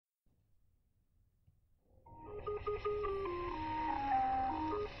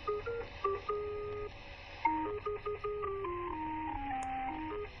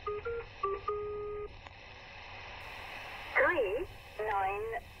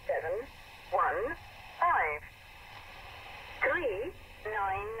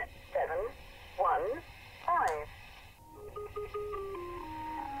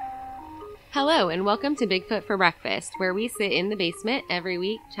Hello, and welcome to Bigfoot for Breakfast, where we sit in the basement every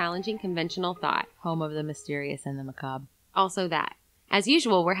week challenging conventional thought. Home of the mysterious and the macabre. Also that. As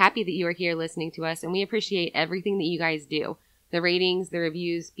usual, we're happy that you are here listening to us, and we appreciate everything that you guys do. The ratings, the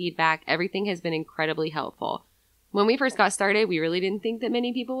reviews, feedback, everything has been incredibly helpful. When we first got started, we really didn't think that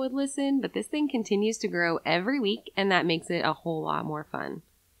many people would listen, but this thing continues to grow every week, and that makes it a whole lot more fun.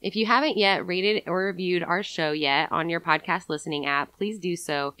 If you haven't yet rated or reviewed our show yet on your podcast listening app, please do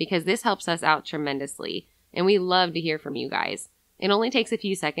so, because this helps us out tremendously, and we love to hear from you guys. It only takes a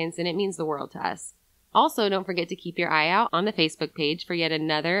few seconds, and it means the world to us. Also, don't forget to keep your eye out on the Facebook page for yet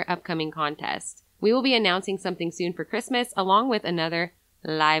another upcoming contest. We will be announcing something soon for Christmas, along with another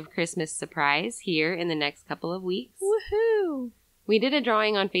live Christmas surprise here in the next couple of weeks. Woohoo! We did a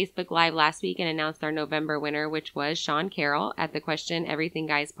drawing on Facebook Live last week and announced our November winner, which was Sean Carroll at the Question Everything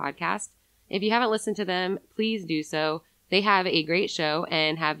Guys podcast. If you haven't listened to them, please do so. They have a great show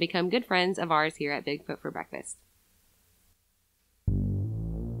and have become good friends of ours here at Bigfoot for Breakfast.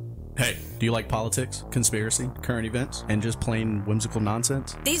 Hey, do you like politics, conspiracy, current events, and just plain whimsical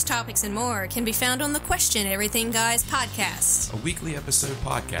nonsense? These topics and more can be found on the Question Everything Guys podcast. A weekly episode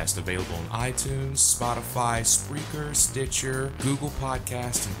podcast available on iTunes, Spotify, Spreaker, Stitcher, Google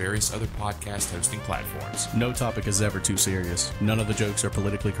Podcast, and various other podcast hosting platforms. No topic is ever too serious. None of the jokes are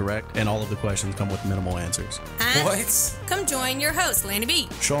politically correct, and all of the questions come with minimal answers. Huh? What? Come join your host, Lanny B.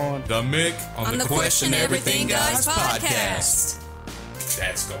 Sean. The Mick on the Question Everything Guys podcast.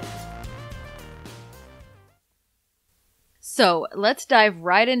 That's dope. So, let's dive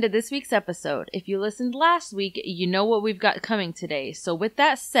right into this week's episode. If you listened last week, you know what we've got coming today. So with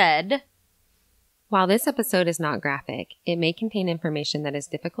that said... While this episode is not graphic, it may contain information that is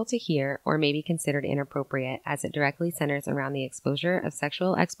difficult to hear or may be considered inappropriate as it directly centers around the exposure of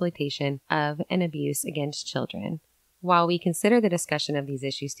sexual exploitation of and abuse against children. While we consider the discussion of these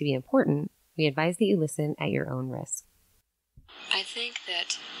issues to be important, we advise that you listen at your own risk. I think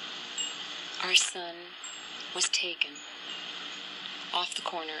that our son was taken off the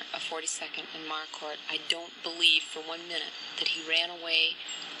corner of 42nd and Marquardt. I don't believe for 1 minute that he ran away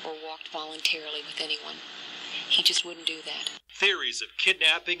or walked voluntarily with anyone. He just wouldn't do that. Theories of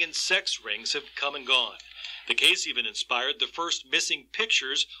kidnapping and sex rings have come and gone. The case even inspired the first missing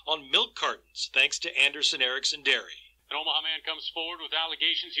pictures on milk cartons, thanks to Anderson Erickson Dairy. An Omaha man comes forward with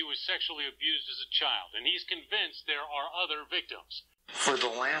allegations he was sexually abused as a child, and he's convinced there are other victims. For the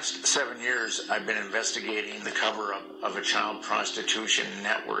last 7 years, I've been investigating the cover-up of a child prostitution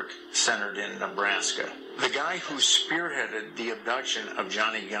network centered in Nebraska. The guy who spearheaded the abduction of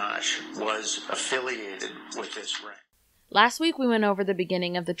Johnny Gosch was affiliated with this ring. Last week we went over the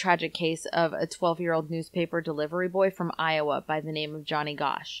beginning of the tragic case of a 12-year-old newspaper delivery boy from Iowa by the name of Johnny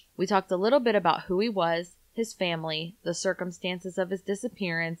Gosch. We talked a little bit about who he was, his family, the circumstances of his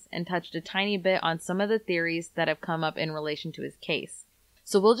disappearance, and touched a tiny bit on some of the theories that have come up in relation to his case.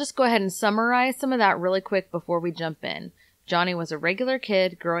 So we'll just go ahead and summarize some of that really quick before we jump in. Johnny was a regular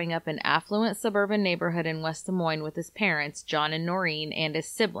kid growing up in an affluent suburban neighborhood in West Des Moines with his parents, John and Norene, and his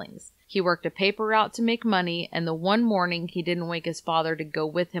siblings. He worked a paper route to make money, and the one morning he didn't wake his father to go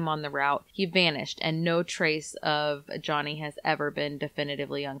with him on the route, he vanished, and no trace of Johnny has ever been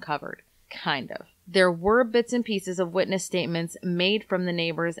definitively uncovered. Kind of. There were bits and pieces of witness statements made from the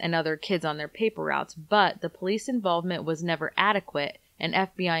neighbors and other kids on their paper routes, but the police involvement was never adequate, and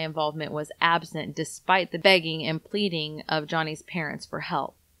FBI involvement was absent despite the begging and pleading of Johnny's parents for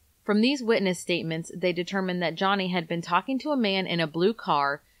help. From these witness statements, they determined that Johnny had been talking to a man in a blue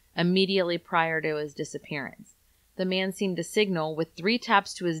car immediately prior to his disappearance. The man seemed to signal with 3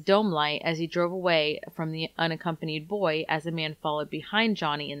 taps to his dome light as he drove away from the unaccompanied boy as a man followed behind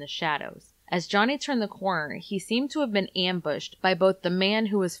Johnny in the shadows. As Johnny turned the corner, he seemed to have been ambushed by both the man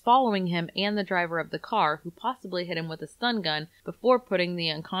who was following him and the driver of the car, who possibly hit him with a stun gun before putting the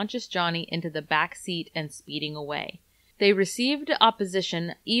unconscious Johnny into the back seat and speeding away. They received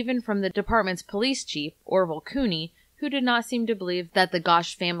opposition even from the department's police chief, Orville Cooney, who did not seem to believe that the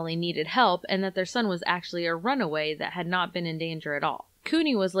Gosch family needed help and that their son was actually a runaway that had not been in danger at all.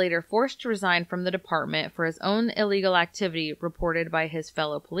 Cooney was later forced to resign from the department for his own illegal activity reported by his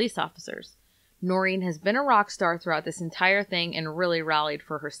fellow police officers. Norene has been a rock star throughout this entire thing and really rallied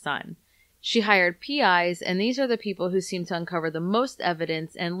for her son. She hired PIs, and these are the people who seem to uncover the most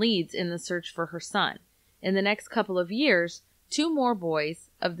evidence and leads in the search for her son. In the next couple of years, 2 more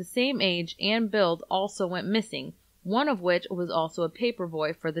boys of the same age and build also went missing, one of which was also a paper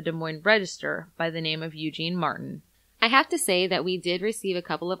boy for the Des Moines Register by the name of Eugene Martin. I have to say that we did receive a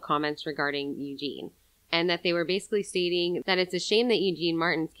couple of comments regarding Eugene, and that they were basically stating that it's a shame that Eugene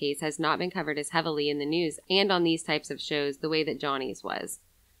Martin's case has not been covered as heavily in the news and on these types of shows the way that Johnny's was.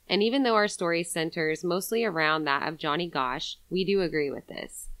 And even though our story centers mostly around that of Johnny Gosch, we do agree with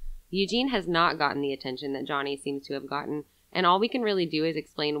this. Eugene has not gotten the attention that Johnny seems to have gotten, and all we can really do is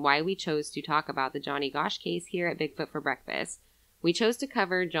explain why we chose to talk about the Johnny Gosch case here at Bigfoot for Breakfast. We chose to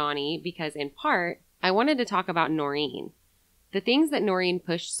cover Johnny because, in part, I wanted to talk about Norene. The things that Norene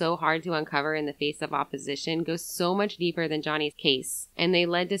pushed so hard to uncover in the face of opposition go so much deeper than Johnny's case, and they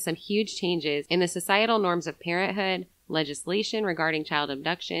led to some huge changes in the societal norms of parenthood, legislation regarding child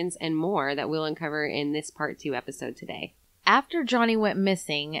abductions, and more that we'll uncover in this Part 2 episode today. After Johnny went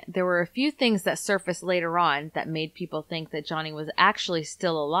missing, there were a few things that surfaced later on that made people think that Johnny was actually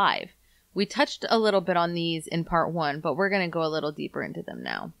still alive. We touched a little bit on these in Part 1, but we're going to go a little deeper into them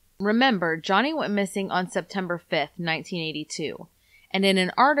now. Remember, Johnny went missing on September 5th, 1982, and in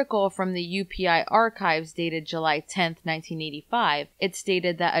an article from the UPI archives dated July 10th, 1985, it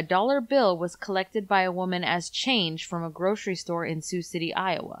stated that a dollar bill was collected by a woman as change from a grocery store in Sioux City,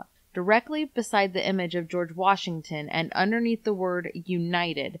 Iowa. Directly beside the image of George Washington and underneath the word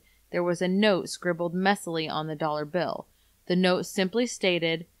United, there was a note scribbled messily on the dollar bill. The note simply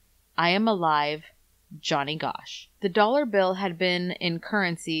stated, "I am alive, Johnny Gosch." The dollar bill had been in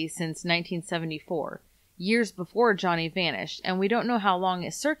currency since 1974, years before Johnny vanished, and we don't know how long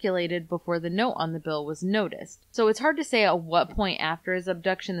it circulated before the note on the bill was noticed. So it's hard to say at what point after his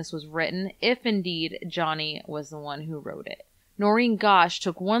abduction this was written, if indeed Johnny was the one who wrote it. Norene Gosch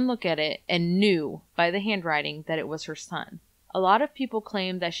took one look at it and knew by the handwriting that it was her son. A lot of people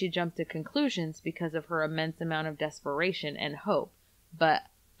claim that she jumped to conclusions because of her immense amount of desperation and hope, but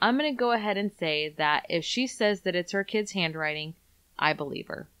I'm going to go ahead and say that if she says that it's her kid's handwriting, I believe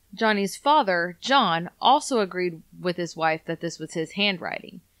her. Johnny's father, John, also agreed with his wife that this was his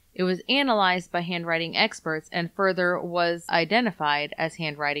handwriting. It was analyzed by handwriting experts and further was identified as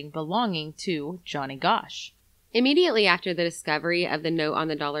handwriting belonging to Johnny Gosch. Immediately after the discovery of the note on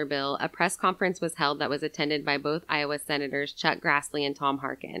the dollar bill, a press conference was held that was attended by both Iowa Senators Chuck Grassley and Tom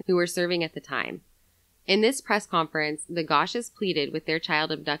Harkin, who were serving at the time. In this press conference, the Gosches pleaded with their child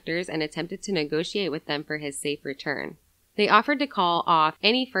abductors and attempted to negotiate with them for his safe return. They offered to call off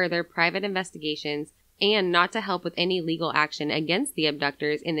any further private investigations and not to help with any legal action against the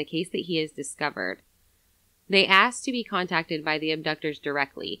abductors in the case that he is discovered. They asked to be contacted by the abductors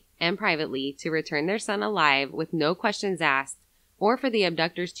directly and privately to return their son alive with no questions asked, or for the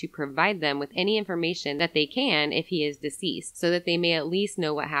abductors to provide them with any information that they can if he is deceased, so that they may at least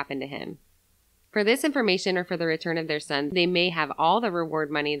know what happened to him. For this information or for the return of their son, they may have all the reward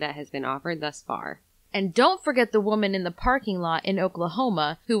money that has been offered thus far. And don't forget the woman in the parking lot in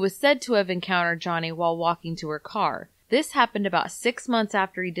Oklahoma who was said to have encountered Johnny while walking to her car. This happened about 6 months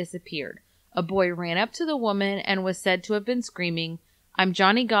after he disappeared. A boy ran up to the woman and was said to have been screaming, "I'm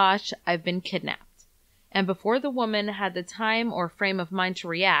Johnny Gosch, I've been kidnapped." And before the woman had the time or frame of mind to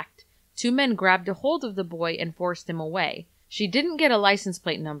react, 2 men grabbed a hold of the boy and forced him away. She didn't get a license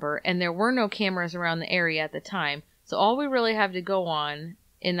plate number, and there were no cameras around the area at the time, so all we really have to go on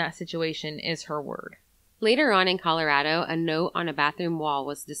in that situation is her word. Later on in Colorado, a note on a bathroom wall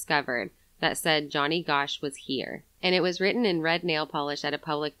was discovered that said Johnny Gosch was here, and it was written in red nail polish at a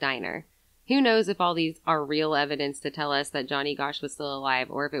public diner. Who knows if all these are real evidence to tell us that Johnny Gosch was still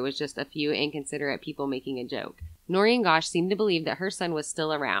alive, or if it was just a few inconsiderate people making a joke. Norene Gosch seemed to believe that her son was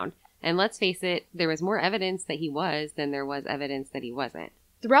still around, and let's face it, there was more evidence that he was than there was evidence that he wasn't.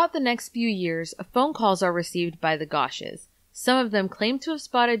 Throughout the next few years, phone calls are received by the Gosches. Some of them claim to have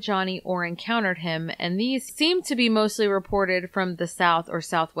spotted Johnny or encountered him, and these seem to be mostly reported from the South or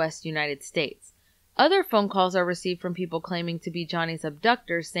Southwest United States. Other phone calls are received from people claiming to be Johnny's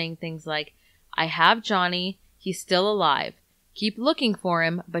abductors, saying things like, "I have Johnny, he's still alive. Keep looking for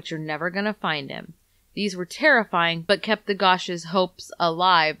him, but you're never gonna find him." These were terrifying, but kept the Gosches' hopes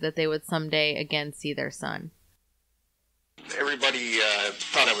alive that they would someday again see their son. Everybody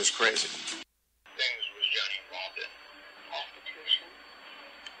thought I was crazy. Things was Johnny involved in? Prostitution,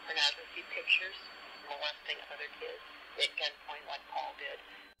 pornography pictures, molesting other kids, at gunpoint like Paul did.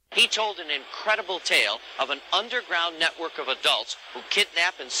 He told an incredible tale of an underground network of adults who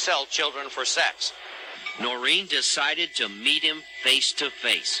kidnap and sell children for sex. Norene decided to meet him face to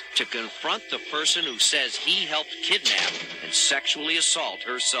face, to confront the person who says he helped kidnap and sexually assault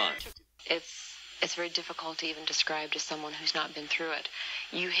her son. It's very difficult to even describe to someone who's not been through it.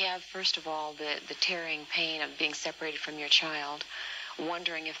 You have, first of all, the tearing pain of being separated from your child,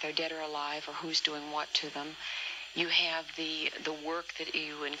 wondering if they're dead or alive or who's doing what to them. You have the work that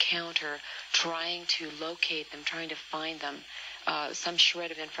you encounter trying to locate them, trying to find them, some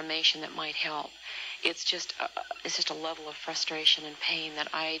shred of information that might help. It's just a level of frustration and pain that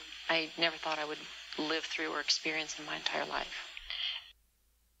I never thought I would live through or experience in my entire life.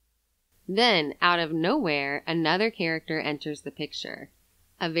 Then, out of nowhere, another character enters the picture.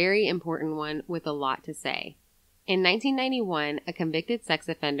 A very important one with a lot to say. In 1991, a convicted sex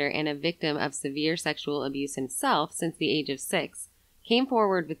offender and a victim of severe sexual abuse himself since the age of 6 came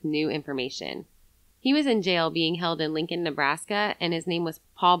forward with new information. He was in jail being held in Lincoln, Nebraska, and his name was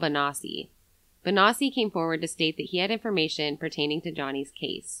Paul Bonacci. Bonacci came forward to state that he had information pertaining to Johnny's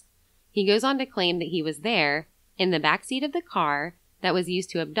case. He goes on to claim that he was there, in the backseat of the car that was used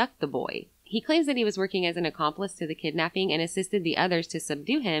to abduct the boy. He claims that he was working as an accomplice to the kidnapping and assisted the others to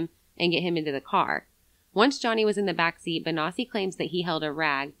subdue him and get him into the car. Once Johnny was in the backseat, Bonacci claims that he held a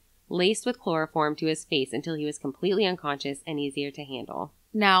rag laced with chloroform to his face until he was completely unconscious and easier to handle.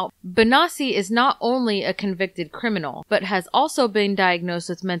 Now, Bonacci is not only a convicted criminal, but has also been diagnosed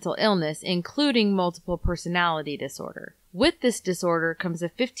with mental illness, including multiple personality disorder. With this disorder comes a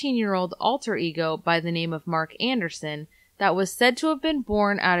 15-year-old alter ego by the name of Mark Anderson that was said to have been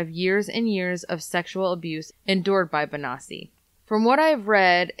born out of years and years of sexual abuse endured by Bonacci. From what I've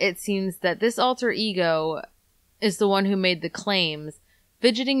read, it seems that this alter ego is the one who made the claims,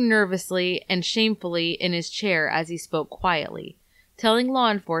 fidgeting nervously and shamefully in his chair as he spoke quietly, telling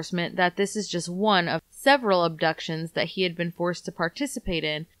law enforcement that this is just one of several abductions that he had been forced to participate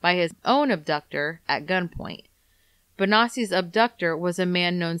in by his own abductor at gunpoint. Bonacci's abductor was a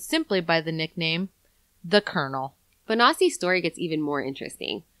man known simply by the nickname, the Colonel. Bonacci's story gets even more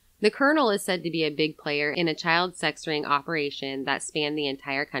interesting. The Colonel is said to be a big player in a child sex ring operation that spanned the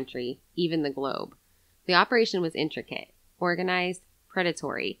entire country, even the globe. The operation was intricate, organized,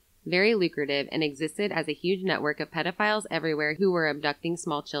 predatory, very lucrative, and existed as a huge network of pedophiles everywhere who were abducting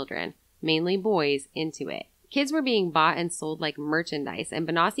small children, mainly boys, into it. Kids were being bought and sold like merchandise, and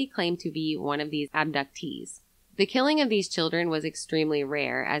Bonacci claimed to be one of these abductees. The killing of these children was extremely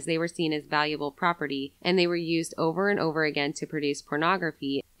rare, as they were seen as valuable property, and they were used over and over again to produce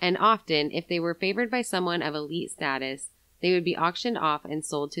pornography, and often, if they were favored by someone of elite status, they would be auctioned off and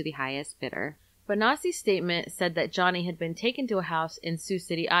sold to the highest bidder. Bonacci's statement said that Johnny had been taken to a house in Sioux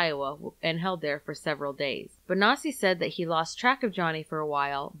City, Iowa, and held there for several days. Bonacci said that he lost track of Johnny for a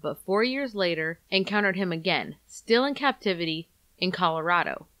while, but 4 years later encountered him again, still in captivity, in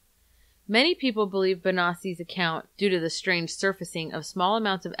Colorado. Many people believe Bonacci's account due to the strange surfacing of small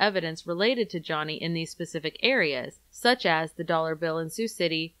amounts of evidence related to Johnny in these specific areas, such as the dollar bill in Sioux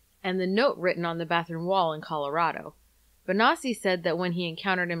City and the note written on the bathroom wall in Colorado. Bonacci said that when he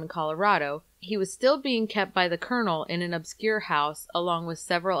encountered him in Colorado, he was still being kept by the Colonel in an obscure house along with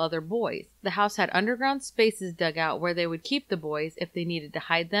several other boys. The house had underground spaces dug out where they would keep the boys if they needed to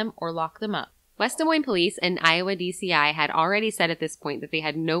hide them or lock them up. West Des Moines Police and Iowa DCI had already said at this point that they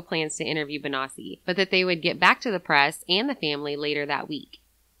had no plans to interview Bonacci, but that they would get back to the press and the family later that week.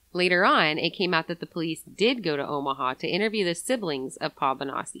 Later on, it came out that the police did go to Omaha to interview the siblings of Paul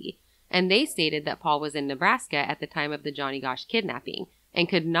Bonacci, and they stated that Paul was in Nebraska at the time of the Johnny Gosch kidnapping and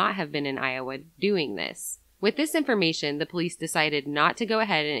could not have been in Iowa doing this. With this information, the police decided not to go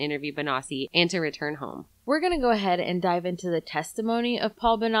ahead and interview Bonacci and to return home. We're going to go ahead and dive into the testimony of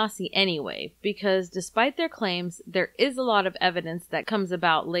Paul Bonacci anyway, because despite their claims, there is a lot of evidence that comes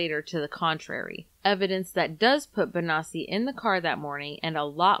about later to the contrary. Evidence that does put Bonacci in the car that morning, and a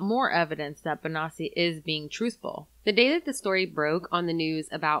lot more evidence that Bonacci is being truthful. The day that the story broke on the news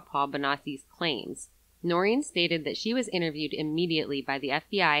about Paul Bonacci's claims, Norene stated that she was interviewed immediately by the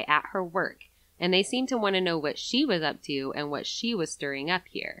FBI at her work, and they seemed to want to know what she was up to and what she was stirring up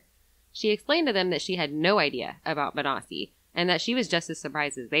here. She explained to them that she had no idea about Bonacci, and that she was just as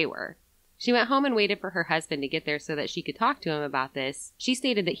surprised as they were. She went home and waited for her husband to get there so that she could talk to him about this. She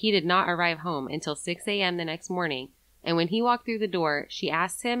stated that he did not arrive home until 6 a.m. the next morning, and when he walked through the door, she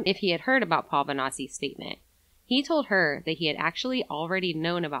asked him if he had heard about Paul Bonacci's statement. He told her that he had actually already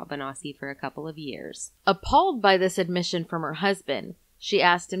known about Bonacci for a couple of years. Appalled by this admission from her husband, she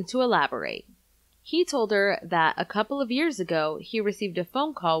asked him to elaborate. He told her that a couple of years ago, he received a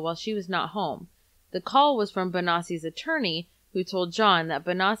phone call while she was not home. The call was from Bonacci's attorney, who told John that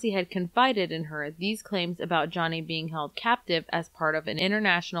Bonacci had confided in her these claims about Johnny being held captive as part of an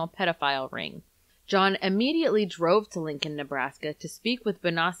international pedophile ring. John immediately drove to Lincoln, Nebraska to speak with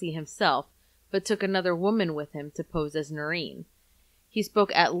Bonacci himself, but took another woman with him to pose as Norene. He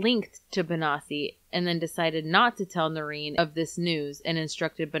spoke at length to Bonacci and then decided not to tell Norene of this news and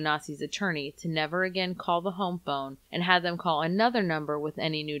instructed Bonacci's attorney to never again call the home phone and had them call another number with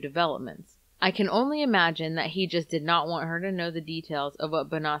any new developments. I can only imagine that he just did not want her to know the details of what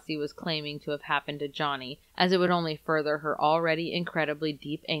Benassi was claiming to have happened to Johnny, as it would only further her already incredibly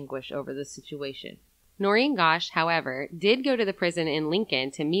deep anguish over the situation. Norene Gosch, however, did go to the prison in Lincoln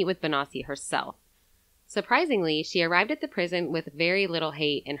to meet with Benassi herself. Surprisingly, she arrived at the prison with very little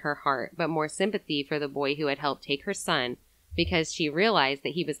hate in her heart, but more sympathy for the boy who had helped take her son, because she realized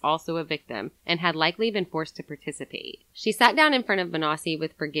that he was also a victim and had likely been forced to participate. She sat down in front of Benassi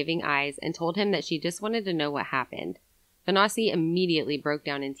with forgiving eyes and told him that she just wanted to know what happened. Benassi immediately broke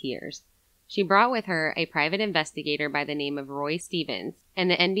down in tears. She brought with her a private investigator by the name of Roy Stevens and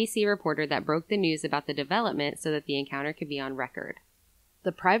the NBC reporter that broke the news about the development so that the encounter could be on record.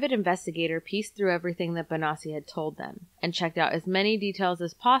 The private investigator pieced through everything that Benassi had told them and checked out as many details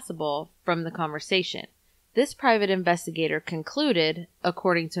as possible from the conversation. This private investigator concluded,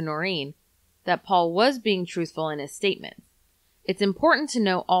 according to Norene, that Paul was being truthful in his statements. It's important to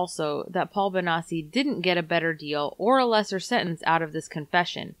note also that Paul Benassi didn't get a better deal or a lesser sentence out of this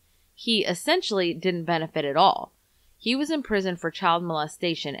confession. He essentially didn't benefit at all. He was in prison for child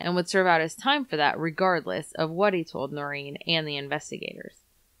molestation and would serve out his time for that regardless of what he told Norene and the investigators.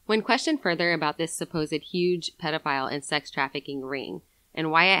 When questioned further about this supposed huge pedophile and sex trafficking ring, and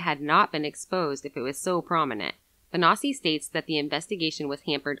why it had not been exposed if it was so prominent, Benassi states that the investigation was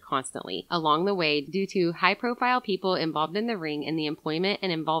hampered constantly along the way due to high-profile people involved in the ring and the employment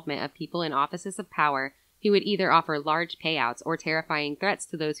and involvement of people in offices of power who would either offer large payouts or terrifying threats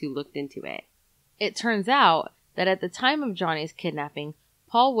to those who looked into it. It turns out that at the time of Johnny's kidnapping,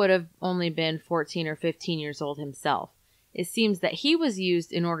 Paul would have only been 14 or 15 years old himself. It seems that he was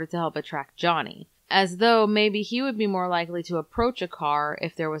used in order to help attract Johnny, as though maybe he would be more likely to approach a car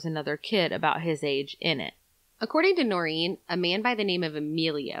if there was another kid about his age in it. According to Norene, a man by the name of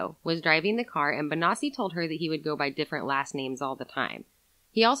Emilio was driving the car, and Benassi told her that he would go by different last names all the time.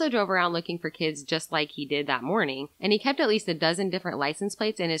 He also drove around looking for kids just like he did that morning, and he kept at least a dozen different license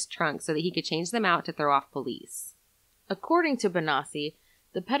plates in his trunk so that he could change them out to throw off police. According to Benassi,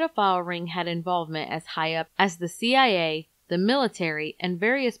 the pedophile ring had involvement as high up as the CIA, the military, and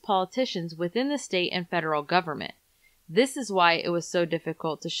various politicians within the state and federal government. This is why it was so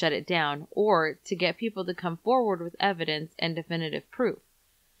difficult to shut it down or to get people to come forward with evidence and definitive proof.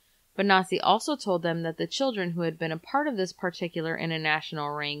 Benassi also told them that the children who had been a part of this particular international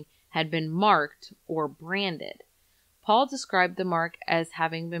ring had been marked or branded. Paul described the mark as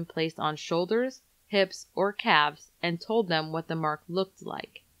having been placed on shoulders, hips, or calves and told them what the mark looked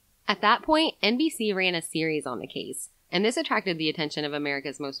like. At that point, NBC ran a series on the case, and this attracted the attention of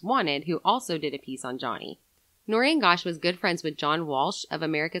America's Most Wanted, who also did a piece on Johnny. Norene Gosch was good friends with John Walsch of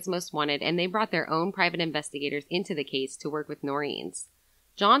America's Most Wanted, and they brought their own private investigators into the case to work with Norene's.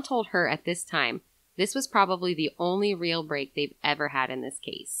 John told her at this time this was probably the only real break they've ever had in this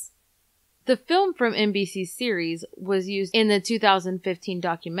case. The film from NBC's series was used in the 2015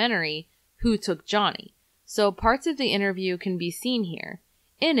 documentary, Who Took Johnny? So parts of the interview can be seen here.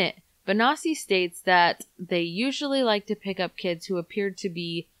 In it, Benassi states that they usually like to pick up kids who appeared to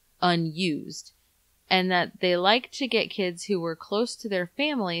be unused, and that they liked to get kids who were close to their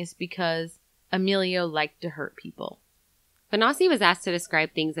families because Emilio liked to hurt people. Benassi was asked to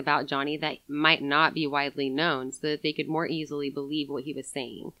describe things about Johnny that might not be widely known so that they could more easily believe what he was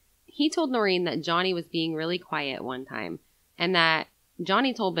saying. He told Norene that Johnny was being really quiet one time, and that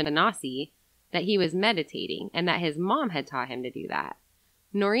Johnny told Benassi that he was meditating and that his mom had taught him to do that.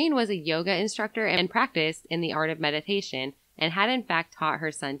 Norene was a yoga instructor and practiced in the art of meditation and had in fact taught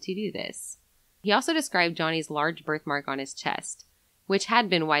her son to do this. He also described Johnny's large birthmark on his chest, which had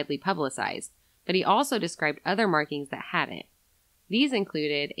been widely publicized, but he also described other markings that hadn't. These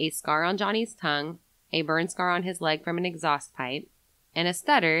included a scar on Johnny's tongue, a burn scar on his leg from an exhaust pipe, and a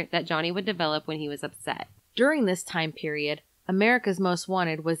stutter that Johnny would develop when he was upset. During this time period, America's Most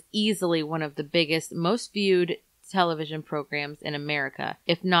Wanted was easily one of the biggest, most viewed television programs in America,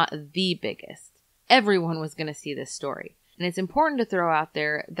 if not the biggest. Everyone was going to see this story. And it's important to throw out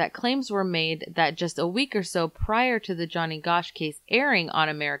there that claims were made that just a week or so prior to the Johnny Gosch case airing on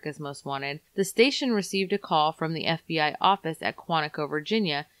America's Most Wanted, the station received a call from the FBI office at Quantico,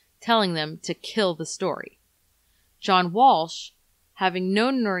 Virginia, telling them to kill the story. John Walsch, having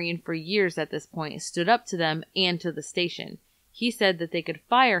known Norene for years at this point, stood up to them and to the station. He said that they could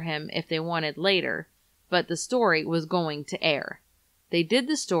fire him if they wanted later, but the story was going to air. They did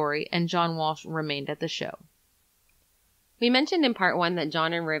the story, and John Walsch remained at the show. We mentioned in part 1 that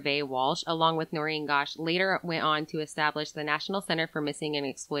John and Reve Walsch, along with Norene Gosch, later went on to establish the National Center for Missing and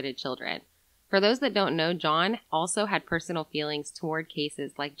Exploited Children. For those that don't know, John also had personal feelings toward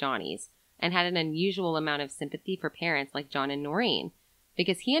cases like Johnny's, and had an unusual amount of sympathy for parents like John and Norene.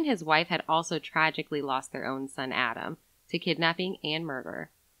 because he and his wife had also tragically lost their own son Adam to kidnapping and murder.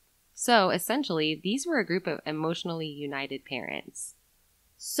 So, essentially, these were a group of emotionally united parents.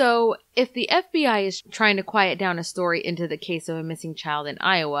 So, if the FBI is trying to quiet down a story into the case of a missing child in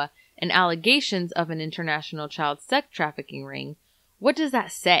Iowa and allegations of an international child sex trafficking ring, what does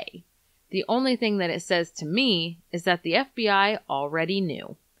that say? The only thing that it says to me is that the FBI already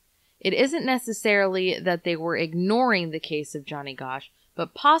knew. It isn't necessarily that they were ignoring the case of Johnny Gosch,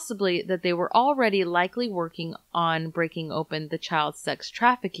 but possibly that they were already likely working on breaking open the child sex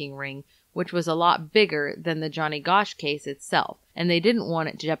trafficking ring, which was a lot bigger than the Johnny Gosch case itself, and they didn't want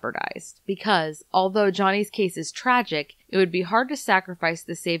it jeopardized. Because, although Johnny's case is tragic, it would be hard to sacrifice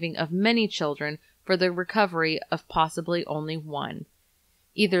the saving of many children for the recovery of possibly only one.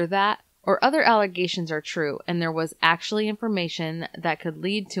 Either that, or other allegations are true, and there was actually information that could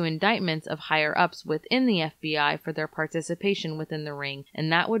lead to indictments of higher-ups within the FBI for their participation within the ring,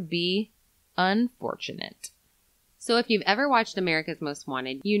 and that would be unfortunate. So if you've ever watched America's Most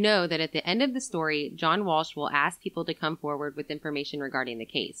Wanted, you know that at the end of the story, John Walsch will ask people to come forward with information regarding the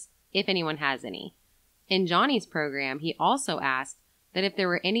case, if anyone has any. In Johnny's program, he also asked that if there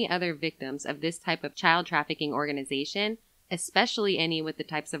were any other victims of this type of child trafficking organization, especially any with the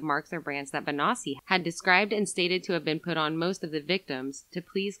types of marks or brands that Benassi had described and stated to have been put on most of the victims, to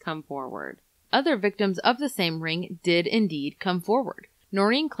please come forward. Other victims of the same ring did indeed come forward.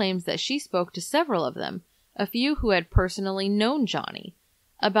 Norene claims that she spoke to several of them, a few who had personally known Johnny.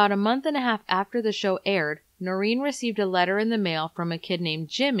 About a month and a half after the show aired, Norene received a letter in the mail from a kid named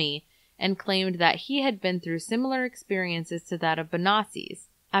Jimmy and claimed that he had been through similar experiences to that of Benassi's.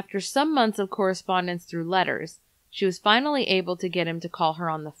 After some months of correspondence through letters, she was finally able to get him to call her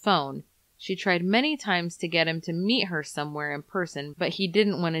on the phone. She tried many times to get him to meet her somewhere in person, but he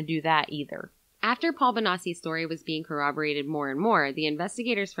didn't want to do that either. After Paul Benassi's story was being corroborated more and more, the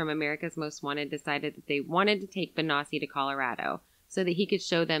investigators from America's Most Wanted decided that they wanted to take Benassi to Colorado so that he could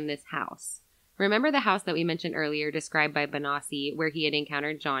show them this house. Remember the house that we mentioned earlier described by Benassi where he had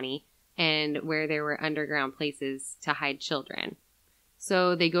encountered Johnny and where there were underground places to hide children?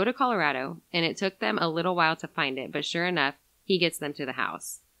 So they go to Colorado, and it took them a little while to find it, but sure enough, he gets them to the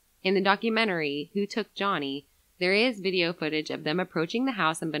house. In the documentary, Who Took Johnny?, there is video footage of them approaching the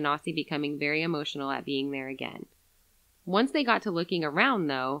house and Benassi becoming very emotional at being there again. Once they got to looking around,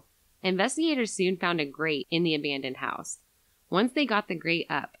 though, investigators soon found a grate in the abandoned house. Once they got the grate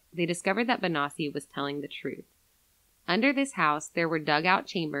up, they discovered that Benassi was telling the truth. Under this house, there were dugout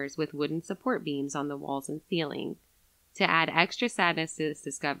chambers with wooden support beams on the walls and ceiling. To add extra sadness to this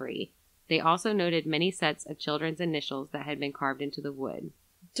discovery, they also noted many sets of children's initials that had been carved into the wood.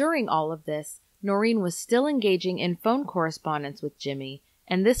 During all of this, Norene was still engaging in phone correspondence with Jimmy,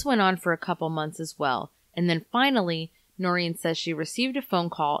 and this went on for a couple months as well, and then finally, Norene says she received a phone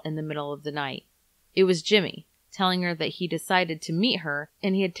call in the middle of the night. It was Jimmy, telling her that he decided to meet her,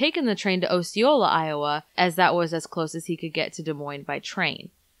 and he had taken the train to Osceola, Iowa, as that was as close as he could get to Des Moines by train.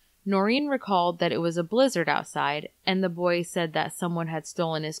 Norene recalled that it was a blizzard outside, and the boy said that someone had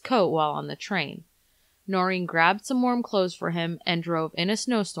stolen his coat while on the train. Norene grabbed some warm clothes for him and drove in a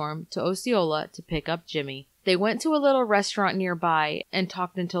snowstorm to Osceola to pick up Jimmy. They went to a little restaurant nearby and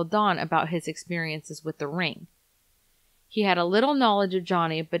talked until dawn about his experiences with the ring. He had a little knowledge of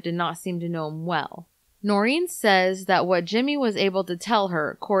Johnny, but did not seem to know him well. Norene says that what Jimmy was able to tell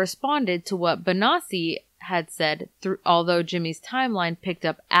her corresponded to what Benassi had said, although Jimmy's timeline picked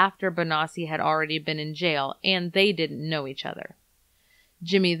up after Benassi had already been in jail, and they didn't know each other.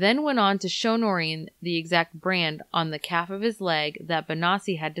 Jimmy then went on to show Norene the exact brand on the calf of his leg that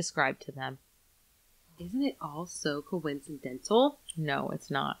Benassi had described to them. Isn't it all so coincidental? No, it's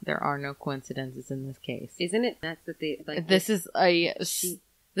not. There are no coincidences in this case. Isn't it? That's that they like. This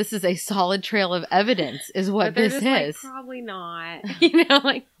is a solid trail of evidence, is what this is. Like, probably not. You know,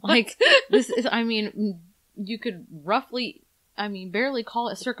 like this is. I mean, you could roughly, barely call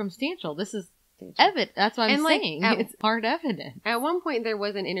it circumstantial. This is evidence. That's what I'm saying. It's hard evidence. At one point, there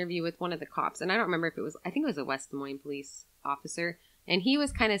was an interview with one of the cops, and I don't remember if it was. I think it was a West Des Moines police officer, and he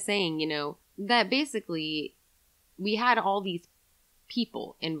was kind of saying, that basically we had all these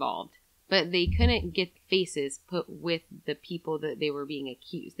people involved, but they couldn't get faces put with the people that they were being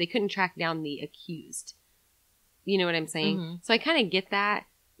accused. They couldn't track down the accused. You know what I'm saying? Mm-hmm. So I kind of get that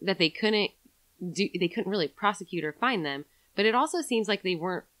they couldn't really prosecute or find them, but it also seems like they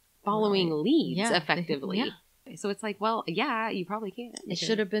weren't following leads effectively. So it's like, well, yeah, you probably can't. It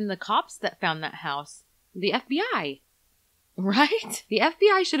should have been the cops that found that house. The FBI. Right? The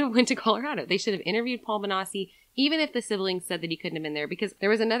FBI should have went to Colorado. They should have interviewed Paul Benassi, even if the siblings said that he couldn't have been there. Because there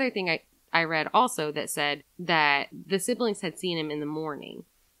was another thing I read also that said that the siblings had seen him in the morning.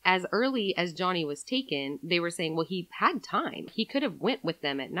 As early as Johnny was taken, they were saying, well, he had time. He could have went with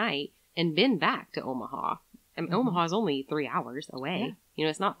them at night and been back to Omaha. And Omaha's only 3 hours away. Yeah. You know,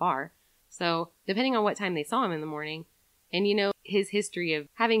 it's not far. So depending on what time they saw him in the morning, and you know, his history of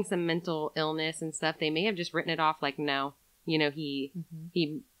having some mental illness and stuff, they may have just written it off like, no, you know, he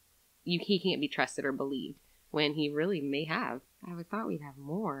can't be trusted or believed, when he really may have. I would thought we'd have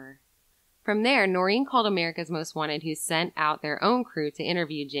more. From there, Norene called America's Most Wanted, who sent out their own crew to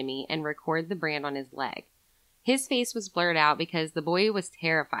interview Jimmy and record the brand on his leg. His face was blurred out because the boy was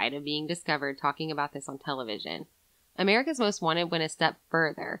terrified of being discovered talking about this on television. America's Most Wanted went a step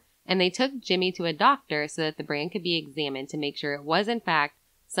further, and they took Jimmy to a doctor so that the brand could be examined to make sure it was, in fact,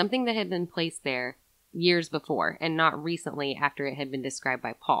 something that had been placed there years before and not recently after it had been described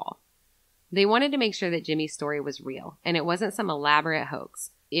by Paul. They wanted to make sure that Jimmy's story was real, and it wasn't some elaborate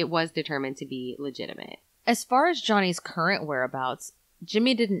hoax. It was determined to be legitimate. As far as Johnny's current whereabouts,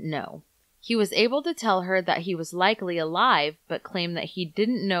 Jimmy didn't know. He was able to tell her that he was likely alive, but claimed that he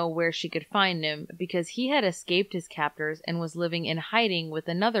didn't know where she could find him because he had escaped his captors and was living in hiding with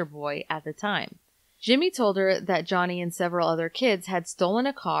another boy at the time. Jimmy told her that Johnny and several other kids had stolen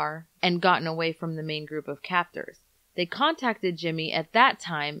a car and gotten away from the main group of captors. They contacted Jimmy at that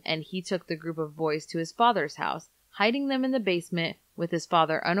time, and he took the group of boys to his father's house, hiding them in the basement with his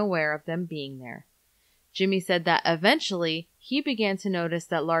father unaware of them being there. Jimmy said that eventually he began to notice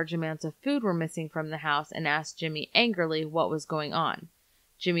that large amounts of food were missing from the house and asked Jimmy angrily what was going on.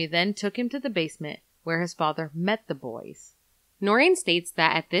 Jimmy then took him to the basement where his father met the boys. Norene states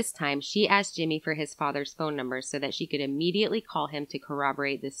that at this time she asked Jimmy for his father's phone number so that she could immediately call him to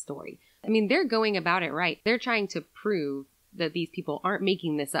corroborate this story. I mean, they're going about it right. They're trying to prove that these people aren't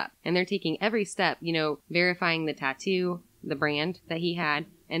making this up. And they're taking every step, you know, verifying the tattoo, the brand that he had.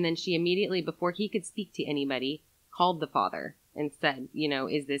 And then she immediately, before he could speak to anybody, called the father and said, you know,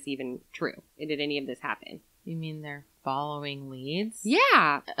 is this even true? Did any of this happen? You mean they're following leads?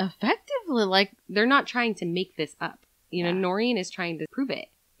 Yeah. Effectively, like, they're not trying to make this up. You know, Norene is trying to prove it.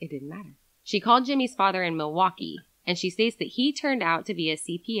 It didn't matter. She called Jimmy's father in Milwaukee, and she states that he turned out to be a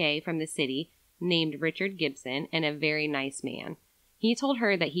CPA from the city named Richard Gibson and a very nice man. He told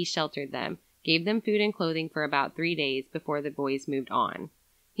her that he sheltered them, gave them food and clothing for about 3 days before the boys moved on.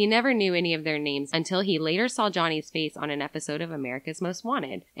 He never knew any of their names until he later saw Johnny's face on an episode of America's Most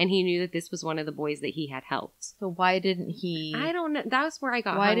Wanted, and he knew that this was one of the boys that he had helped. So why didn't he... I don't know. That was where I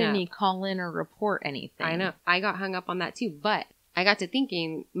got hung up. Why didn't he call in or report anything? I know. I got hung up on that too, but I got to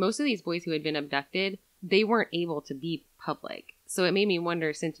thinking, most of these boys who had been abducted, they weren't able to be public. So it made me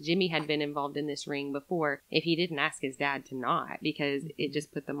wonder, since Jimmy had been involved in this ring before, if he didn't ask his dad to not, because it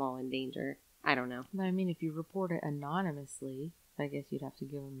just put them all in danger. I don't know. But I mean, if you report it anonymously, I guess you'd have to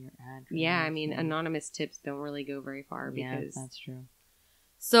give them your address. Yeah, I mean, anonymous tips don't really go very far because... Yeah, that's true.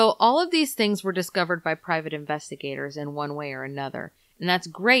 So all of these things were discovered by private investigators in one way or another. And that's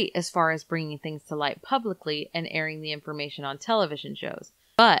great as far as bringing things to light publicly and airing the information on television shows.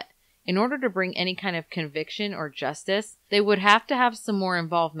 But in order to bring any kind of conviction or justice, they would have to have some more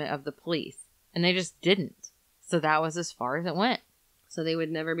involvement of the police. And they just didn't. So that was as far as it went. So they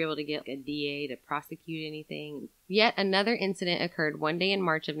would never be able to get a DA to prosecute anything. Yet another incident occurred one day in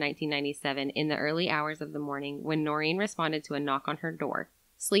March of 1997 in the early hours of the morning when Norene responded to a knock on her door.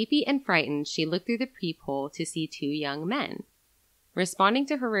 Sleepy and frightened, she looked through the peephole to see 2 young men. Responding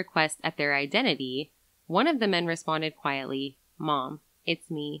to her request at their identity, one of the men responded quietly, "Mom,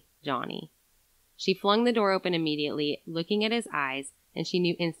 it's me, Johnny." She flung the door open immediately, looking at his eyes, and she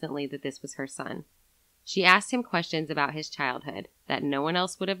knew instantly that this was her son. She asked him questions about his childhood that no one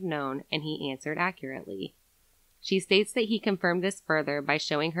else would have known, and he answered accurately. She states that he confirmed this further by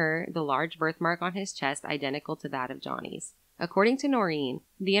showing her the large birthmark on his chest identical to that of Johnny's. According to Norene,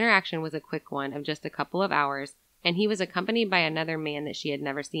 the interaction was a quick one of just a couple of hours, and he was accompanied by another man that she had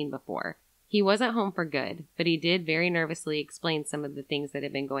never seen before. He wasn't home for good, but he did very nervously explain some of the things that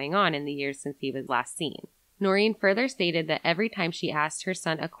had been going on in the years since he was last seen. Norene further stated that every time she asked her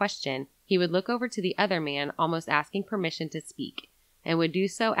son a question, he would look over to the other man, almost asking permission to speak, and would do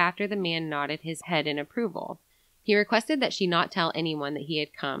so after the man nodded his head in approval. He requested that she not tell anyone that he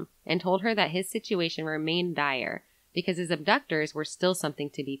had come, and told her that his situation remained dire, because his abductors were still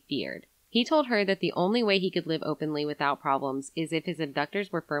something to be feared. He told her that the only way he could live openly without problems is if his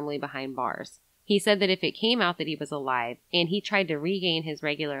abductors were firmly behind bars. He said that if it came out that he was alive, and he tried to regain his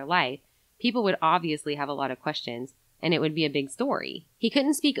regular life, people would obviously have a lot of questions, and it would be a big story. He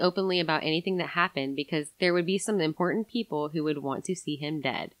couldn't speak openly about anything that happened because there would be some important people who would want to see him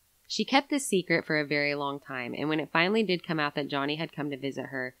dead. She kept this secret for a very long time, and when it finally did come out that Johnny had come to visit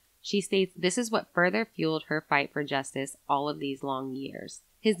her, She states this is what further fueled her fight for justice all of these long years.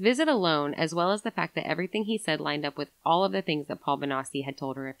 His visit alone, as well as the fact that everything he said lined up with all of the things that Paul Bonacci had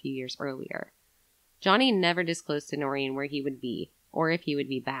told her a few years earlier. Johnny never disclosed to Norene where he would be, or if he would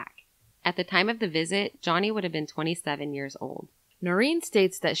be back. At the time of the visit, Johnny would have been 27 years old. Norene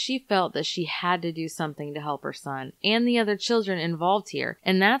states that she felt that she had to do something to help her son and the other children involved here,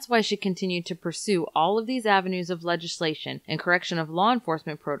 and that's why she continued to pursue all of these avenues of legislation and correction of law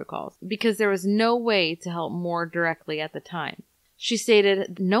enforcement protocols, because there was no way to help more directly at the time. She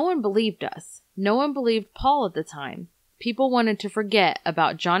stated, "No one believed us. No one believed Paul at the time. People wanted to forget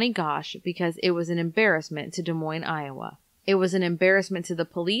about Johnny Gosch because it was an embarrassment to Des Moines, Iowa. It was an embarrassment to the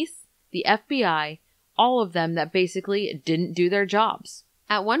police, the FBI, all of them that basically didn't do their jobs."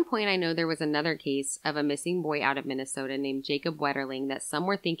 At one point, I know there was another case of a missing boy out of Minnesota named Jacob Wetterling that some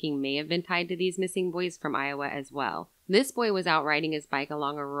were thinking may have been tied to these missing boys from Iowa as well. This boy was out riding his bike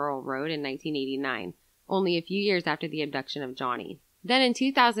along a rural road in 1989, only a few years after the abduction of Johnny. Then in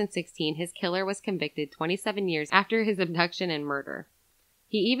 2016, his killer was convicted 27 years after his abduction and murder.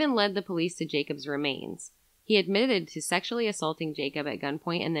 He even led the police to Jacob's remains. He admitted to sexually assaulting Jacob at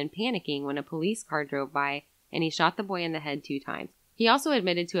gunpoint and then panicking when a police car drove by and he shot the boy in the head 2 times. He also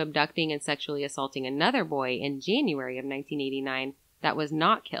admitted to abducting and sexually assaulting another boy in January of 1989 that was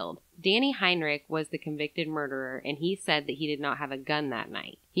not killed. Danny Heinrich was the convicted murderer, and he said that he did not have a gun that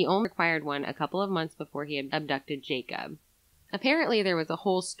night. He only acquired one a couple of months before he abducted Jacob. Apparently, there was a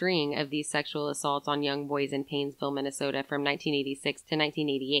whole string of these sexual assaults on young boys in Painesville, Minnesota from 1986 to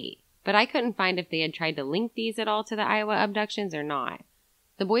 1988. But I couldn't find if they had tried to link these at all to the Iowa abductions or not.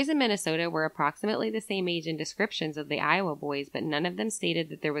 The boys in Minnesota were approximately the same age in descriptions of the Iowa boys, but none of them stated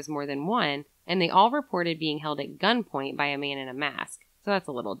that there was more than one, and they all reported being held at gunpoint by a man in a mask. So that's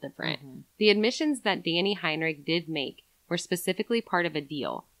a little different. Mm-hmm. The admissions that Danny Heinrich did make were specifically part of a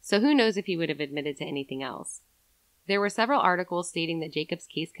deal, so who knows if he would have admitted to anything else. There were several articles stating that Jacob's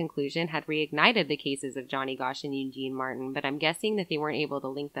case conclusion had reignited the cases of Johnny Gosch and Eugene Martin, but I'm guessing that they weren't able to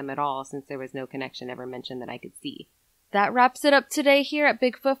link them at all since there was no connection ever mentioned that I could see. That wraps it up today here at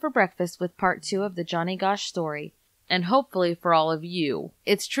Bigfoot for Breakfast with part 2 of the Johnny Gosch story. And hopefully for all of you,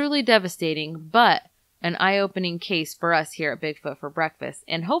 it's truly devastating, but an eye-opening case for us here at Bigfoot for Breakfast,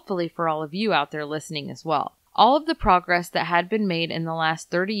 and hopefully for all of you out there listening as well. All of the progress that had been made in the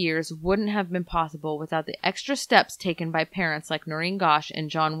last 30 years wouldn't have been possible without the extra steps taken by parents like Norene Gosch and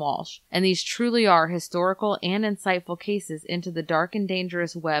John Walsch, and these truly are historical and insightful cases into the dark and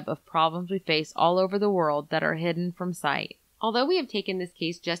dangerous web of problems we face all over the world that are hidden from sight. Although we have taken this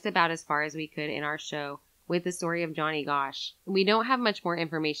case just about as far as we could in our show with the story of Johnny Gosch, we don't have much more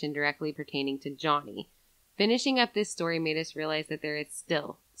information directly pertaining to Johnny. Finishing up this story made us realize that there is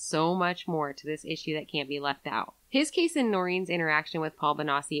still so much more to this issue that can't be left out. His case and Norene's interaction with Paul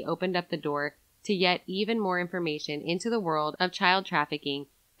Bonacci opened up the door to yet even more information into the world of child trafficking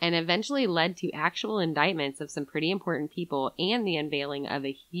and eventually led to actual indictments of some pretty important people and the unveiling of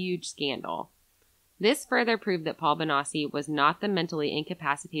a huge scandal. This further proved that Paul Bonacci was not the mentally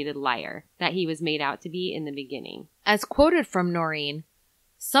incapacitated liar that he was made out to be in the beginning. As quoted from Norene,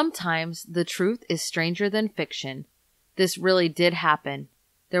 "Sometimes the truth is stranger than fiction. This really did happen.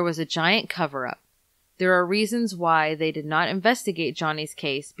 There was a giant cover-up. There are reasons why they did not investigate Johnny's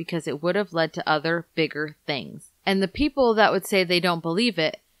case because it would have led to other, bigger things. And the people that would say they don't believe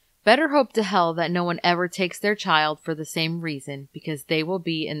it better hope to hell that no one ever takes their child for the same reason because they will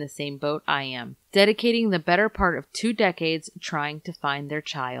be in the same boat I am, dedicating the better part of 2 decades trying to find their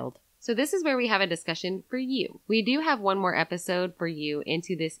child." So this is where we have a discussion for you. We do have one more episode for you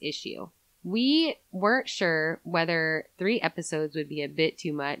into this issue. We weren't sure whether 3 episodes would be a bit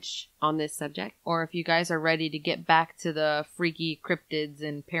too much on this subject, or if you guys are ready to get back to the freaky cryptids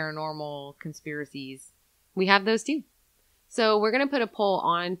and paranormal conspiracies. We have those too. So we're going to put a poll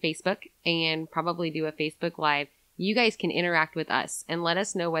on Facebook and probably do a Facebook Live. You guys can interact with us and let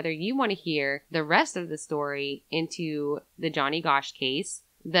us know whether you want to hear the rest of the story into the Johnny Gosch case.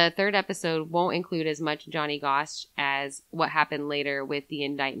 The 3rd episode won't include as much Johnny Gosch as what happened later with the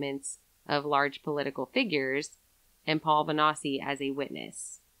indictments of large political figures and Paul Bonacci as a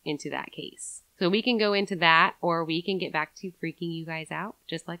witness into that case. So we can go into that, or we can get back to freaking you guys out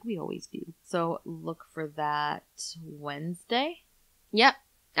just like we always do. So look for that Wednesday? Yep.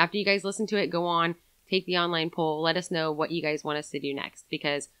 After you guys listen to it, go on, take the online poll, let us know what you guys want us to do next,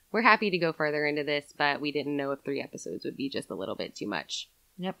 because we're happy to go further into this, but we didn't know if 3 episodes would be just a little bit too much.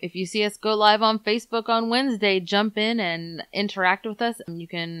 Yep. If you see us go live on Facebook on Wednesday, jump in and interact with us. You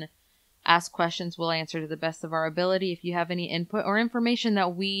can ask questions. We'll answer to the best of our ability. If you have any input or information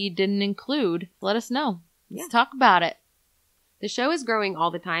that we didn't include, let us know. Let's talk about it. The show is growing all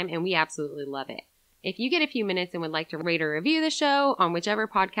the time, and we absolutely love it. If you get a few minutes and would like to rate or review the show on whichever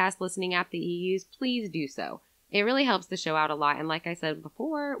podcast listening app that you use, please do so. It really helps the show out a lot, and like I said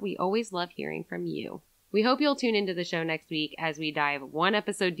before, we always love hearing from you. We hope you'll tune into the show next week as we dive one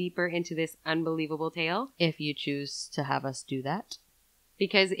episode deeper into this unbelievable tale. If you choose to have us do that.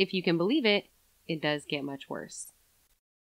 Because if you can believe it, it does get much worse.